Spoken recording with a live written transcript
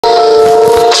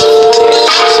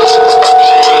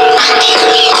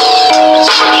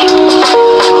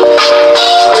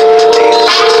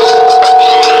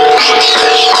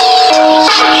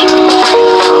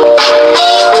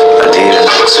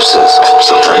exorcism.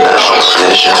 So turn down my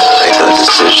vision, make the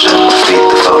decision, defeat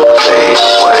the foe, fade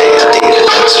away. I need an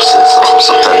exorcism.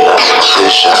 So turn down my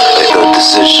vision, make the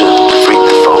decision, defeat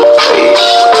the foe, fade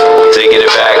away. Taking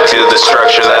it back to the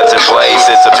structure that's in place.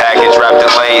 It's a package wrapped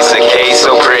in lace, a case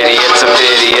so pretty, it's a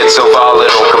pity. It's so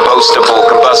volatile, compostable,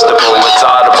 combustible, it's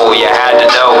audible. You had to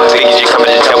know, figured you're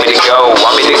coming to tell me to go.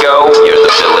 Want me to go? You're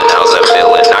the villain, how's that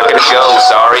feeling? Not gonna go,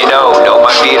 sorry, no. Know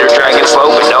my feet are dragging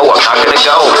slow, but no, I'm not gonna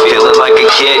go. Feeling like a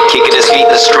kid, kicking his feet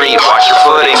in the street. Watch your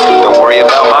footing, don't worry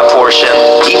about my portion.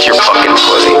 Eat your fucking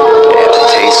pudding. And it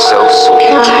tastes so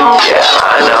sweet. Yeah,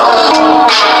 I know,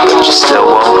 but you still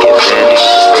won't give in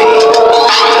to me.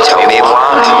 Tell me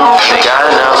why, think I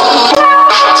know.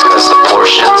 It's cause the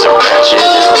portions are wretched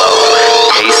and low.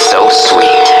 Tastes so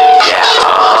sweet, yeah,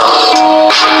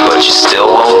 but you still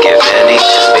won't give any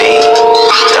to me.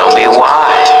 Tell me why,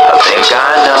 I think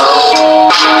I know.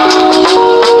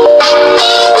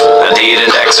 I need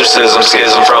an exorcism,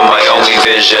 schism from my only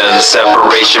vision.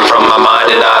 Separation from my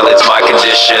mind and eyelids, my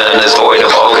condition is void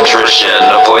of all contrition.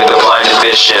 Avoid the blind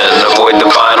ambition, avoid the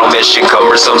final mission.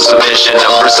 Cumbersome submission,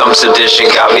 numbersome sedition.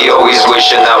 Got me always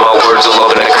wishing that my words will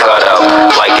open and cut up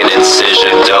like an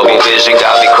incision. Double vision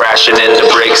got me crashing into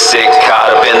bricks, sick,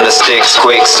 caught up in the sticks,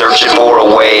 quick searching for a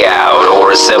way out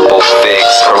or a simple fix.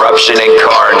 Corruption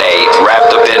incarnate,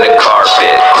 wrapped up in a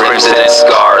carpet, crimson and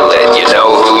scarlet. You know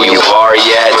who you are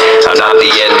yet? I'm not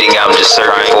the ending, I'm just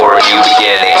searching for a new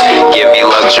beginning. Give me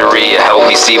luxury, help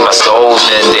me see my soul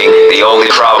mending. The only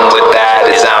problem with that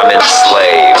is I'm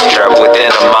enslaved, trapped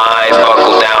within a mind,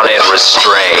 buckled down and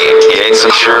restrained. Gain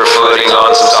some sure footing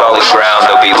on some solid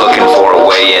ground. They'll be looking for a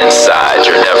way inside.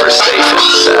 You're never safe and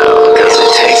sound, cause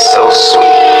it tastes so sweet.